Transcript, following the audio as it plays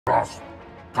Raz,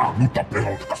 kaguta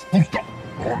pelotkas puta,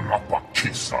 onna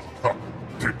pakissa.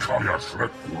 Te kajas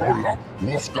rekkurolla,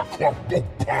 uoskakua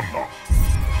poppana.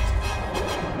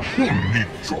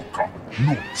 Unnitsoka,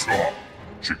 nutsoa,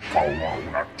 chikawa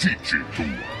una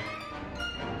chichitua.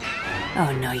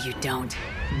 Oh no you don't.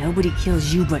 Nobody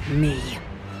kills you but me.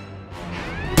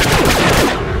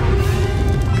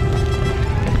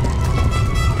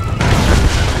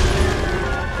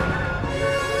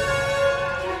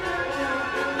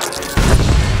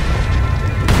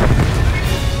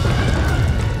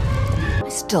 I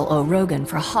still owe Rogan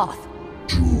for Hutt.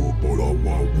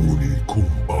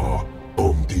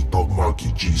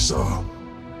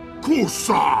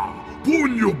 Kusa!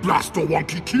 Punyo blasto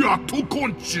wankikia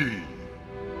tukonchi!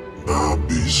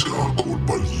 Nabiska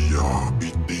kolbalia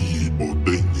biti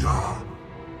bodenya.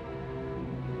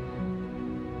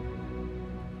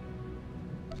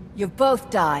 You both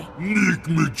die. Nick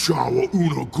Michawa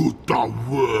una gutta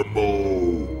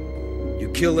wemo. You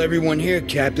kill everyone here,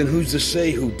 Captain. Who's to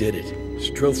say who did it?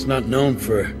 Strelth's not known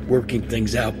for working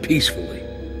things out peacefully.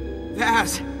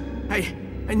 Vaz! I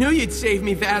knew you'd save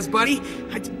me, Vaz, buddy.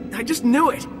 I just knew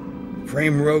it.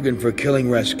 Frame Rogan for killing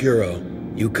Rascuro.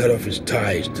 You cut off his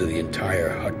ties to the entire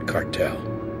Hutt cartel.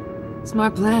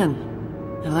 Smart plan.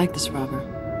 I like this robber.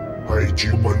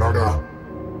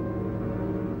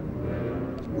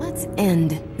 Let's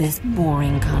end this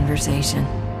boring conversation.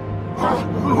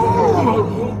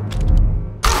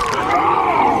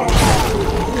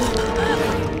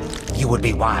 You would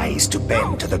be wise to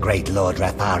bend to the great Lord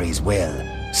Rathari's will.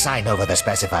 Sign over the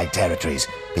specified territories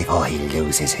before he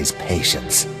loses his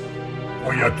patience.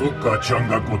 I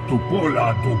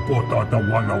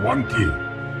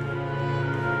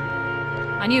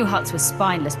knew Hutts were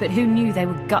spineless, but who knew they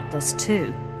were gutless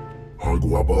too?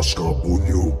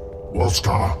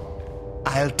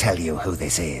 I'll tell you who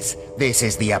this is. This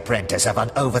is the apprentice of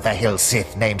an over-the-hill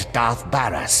Sith named Darth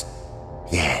Barras.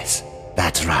 Yes,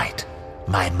 that's right.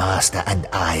 My master and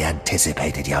I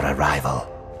anticipated your arrival.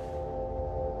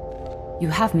 You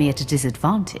have me at a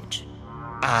disadvantage.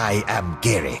 I am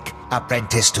Girik,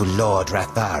 apprentice to Lord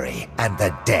Rathari, and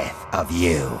the death of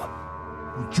you.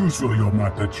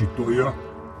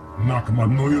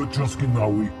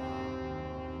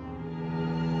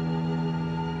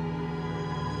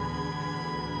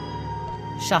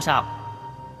 Shut up,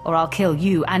 or I'll kill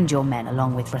you and your men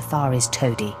along with Rathari's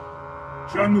toady.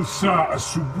 If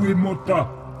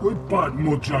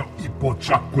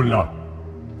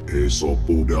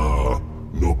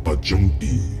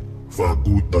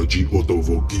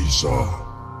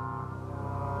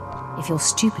you're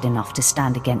stupid enough to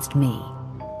stand against me,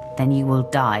 then you will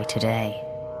die today.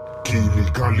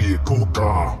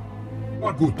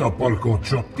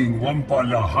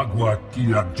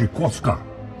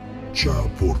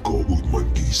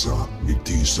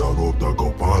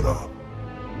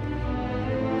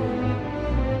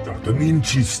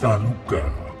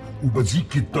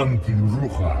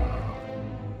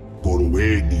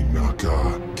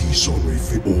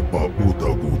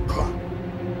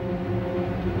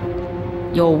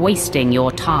 You're wasting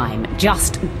your time.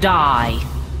 Just die.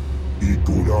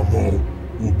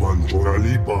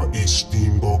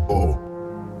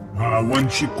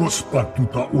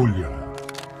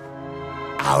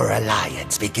 Our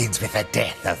alliance begins with the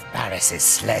death of Barris's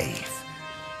slave.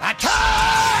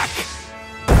 Attack!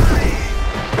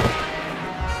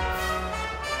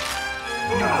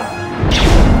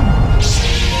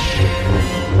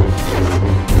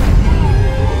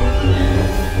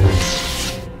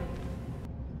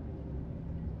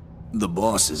 The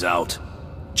boss is out.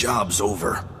 Job's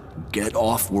over. Get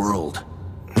off world.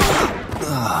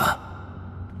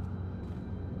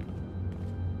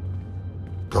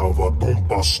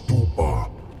 Kavatompa stupa,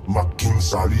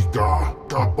 makinsalika,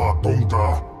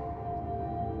 kapatonta.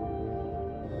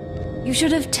 You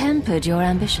should have tempered your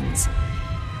ambitions.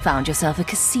 Found yourself a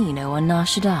casino on Nar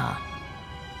Shaddaa.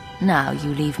 Now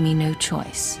you leave me no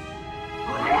choice.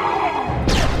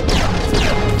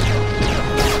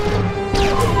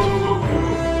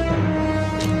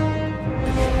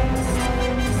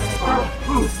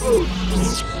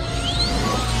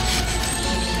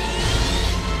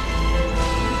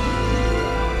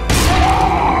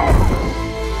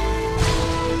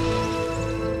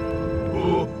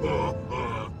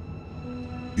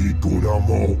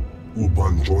 Ikunamo,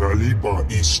 ubanjoralipa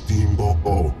istimbo.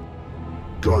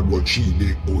 Gadwa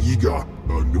chile oiga,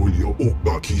 nanulio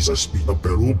okba kisa spita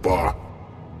perupa.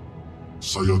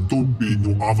 Sayatubi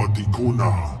no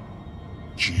avatikuna.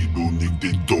 Chido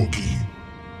nigdidoki.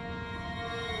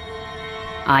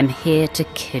 I'm here to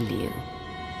kill you.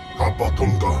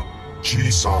 Kapatonga,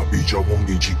 chisa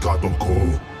bijawongi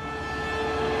chikadoko.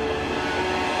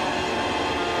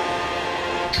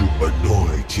 Chu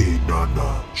anoi ke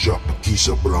nana,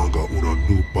 japakisa branga una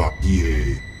nupa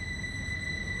ie.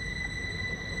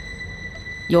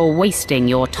 You're wasting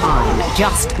your time.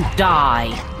 Just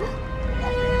die.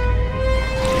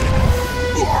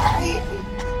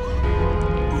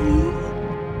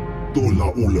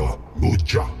 Tola ula,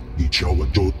 moja, ni chawa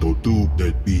joto tu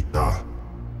pita.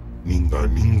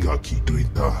 Ninga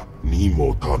kituita, ni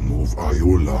mo tan move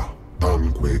ayola,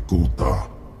 tan kwe kuta.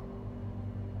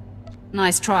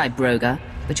 Nice try, Broga,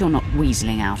 but you're not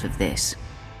weaseling out of this.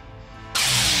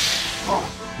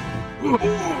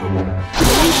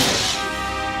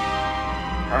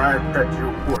 I bet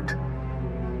you would.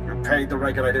 You paid the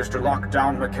regulators to lock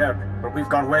down McKeb, but we've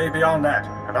gone way beyond that,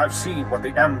 and I've seen what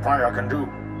the Empire can do.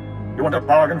 You want to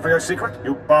bargain for your secret?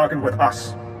 You bargain with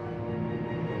us.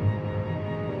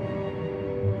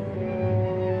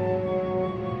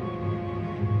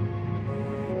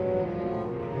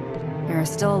 There are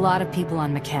still a lot of people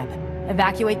on McKeb.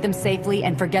 Evacuate them safely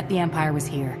and forget the Empire was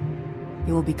here.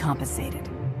 You will be compensated.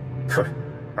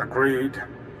 Agreed.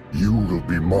 You will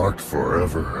be marked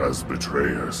forever as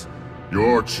betrayers.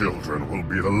 Your children will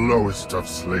be the lowest of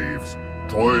slaves,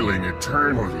 toiling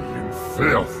eternally in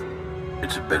filth.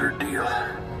 It's a better deal.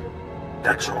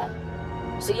 That's all.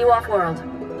 See you off-world.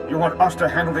 You want us to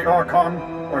handle the Archon,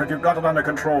 or have you got it under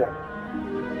control?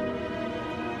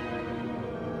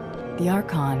 The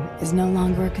Archon is no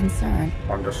longer a concern.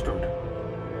 Understood.